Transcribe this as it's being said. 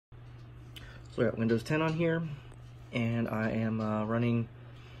So I got Windows 10 on here, and I am running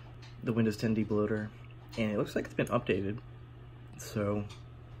the Windows 10 Debloater, and it looks like it's been updated. So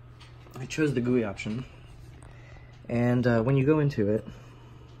I chose the GUI option, and when you go into it,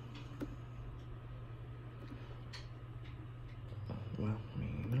 well, let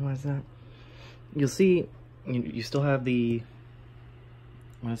me minimize that. You'll see you still have the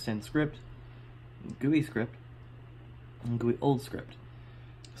Windows 10 script, GUI script, and GUI old script.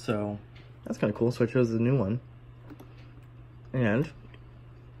 So that's kind of cool. So I chose the new one, and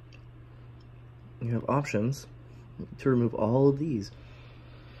you have options to remove all of these.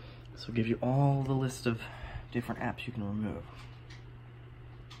 So it gives you all the list of different apps you can remove.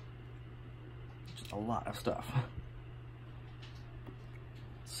 Just a lot of stuff.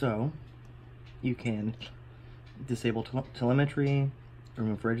 So you can disable telemetry,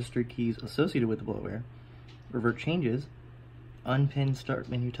 remove registry keys associated with the bloatware, revert changes, unpin start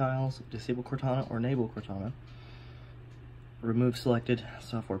menu tiles, disable Cortana or enable Cortana, remove selected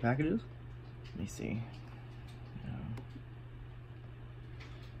software packages. Let me see.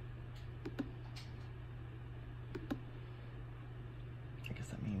 I guess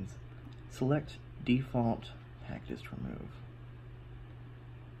that means select default packages to remove.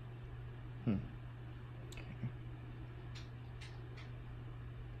 Okay.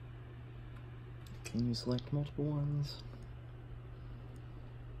 Can you select multiple ones?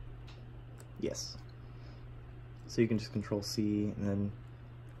 Yes. So you can just Control C and then,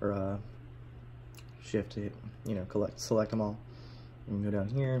 or Shift to, select them all. And go down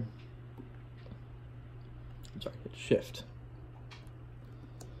here. I'm sorry, hit Shift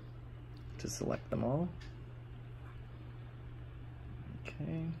to select them all.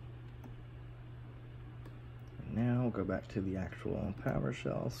 Okay. And now we'll go back to the actual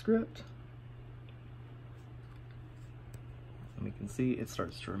PowerShell script. And we can see it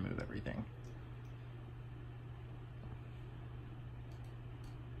starts to remove everything.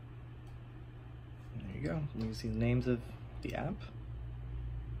 There you go. You can see the names of the app.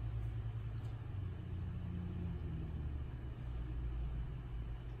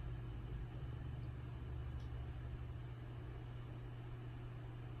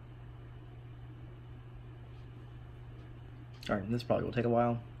 Alright, this probably will take a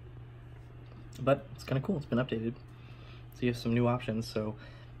while, but it's kind of cool. It's been updated. So you have some new options, so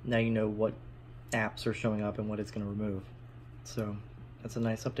now you know what apps are showing up and what it's going to remove. So that's a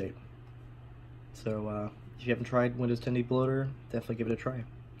nice update. So if you haven't tried Windows 10 Debloater, definitely give it a try.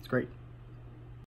 It's great.